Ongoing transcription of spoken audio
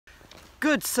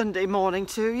Good Sunday morning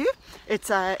to you.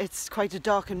 It's quite a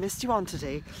dark and misty one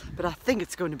today, but I think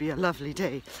it's going to be a lovely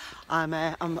day.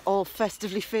 I'm all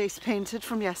festively face painted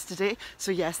from yesterday,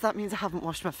 so yes, that means I haven't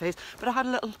washed my face, but I had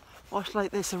a little wash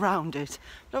like this around it.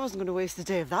 But I wasn't going to waste a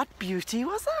day of that beauty,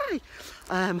 was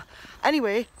I?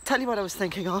 Anyway, tell you what I was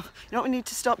thinking of. You know what we need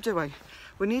to stop doing?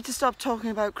 We need to stop talking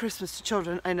about Christmas to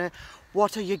children and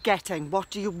what are you getting?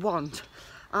 What do you want?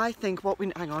 I think what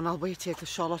we... Hang on, I'll wait here because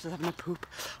Charlotte is having a poop.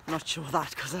 I'm not sure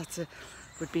that because that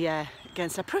would be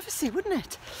against our privacy, wouldn't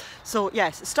it? So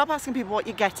yes, stop asking people what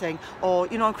you're getting, or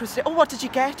you know, on Christmas Day, oh, what did you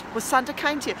get? Was Santa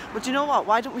kind to you? But you know what?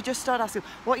 Why don't we just start asking,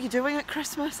 what are you doing at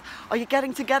Christmas? Are you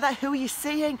getting together? Who are you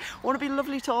seeing? Won't it be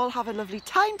lovely to all have a lovely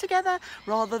time together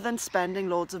rather than spending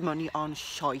loads of money on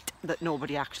shite that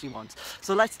nobody actually wants?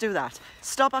 So let's do that.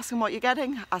 Stop asking what you're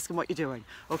getting, ask them what you're doing.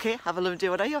 Okay, have a lovely day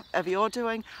whatever you're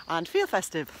doing and feel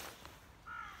festive.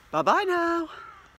 Bye bye now.